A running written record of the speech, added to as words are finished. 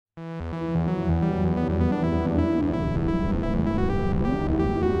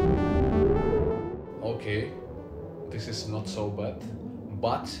is not so bad,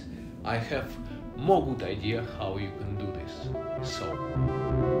 but I have more good idea how you can do this. So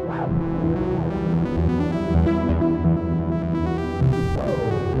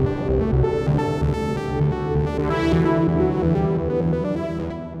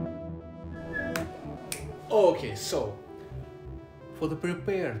okay, so for the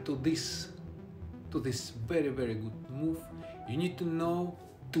prepare to this very good move, you need to know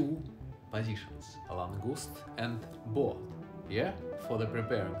two positions, langoust and board, yeah, for the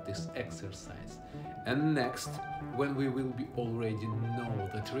preparing this exercise. And next, when we will be already know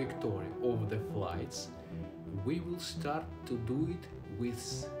the trajectory of the flights, we will start to do it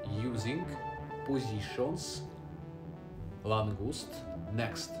with using positions langoust,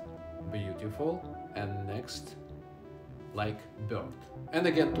 next beautiful, and next like bird, and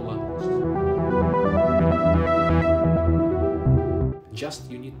again to langoust.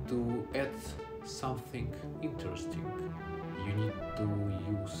 Just you need to add something interesting. You need to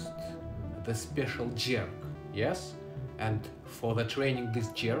use the special jerk, yes? And for the training this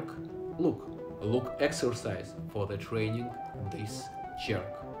jerk, look exercise for the training this jerk.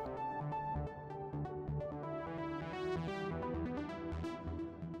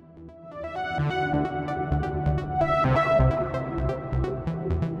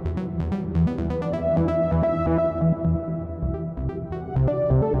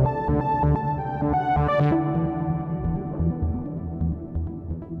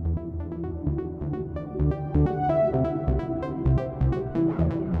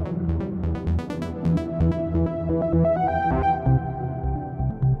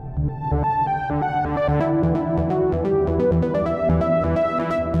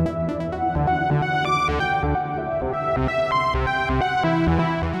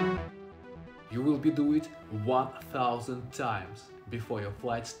 You will be do it 1000 times before your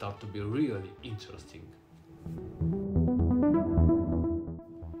flights start to be really interesting.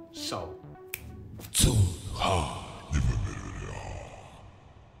 So,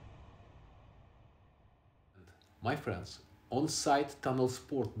 my friends, on site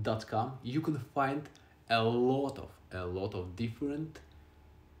TunnelSport.com you can find a lot of different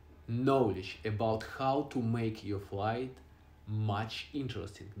knowledge about how to make your flight much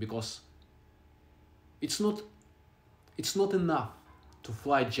interesting, because it's not enough to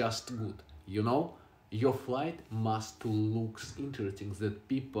fly just good, you know. Your flight must look interesting, that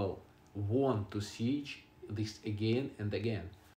people want to see this again and again.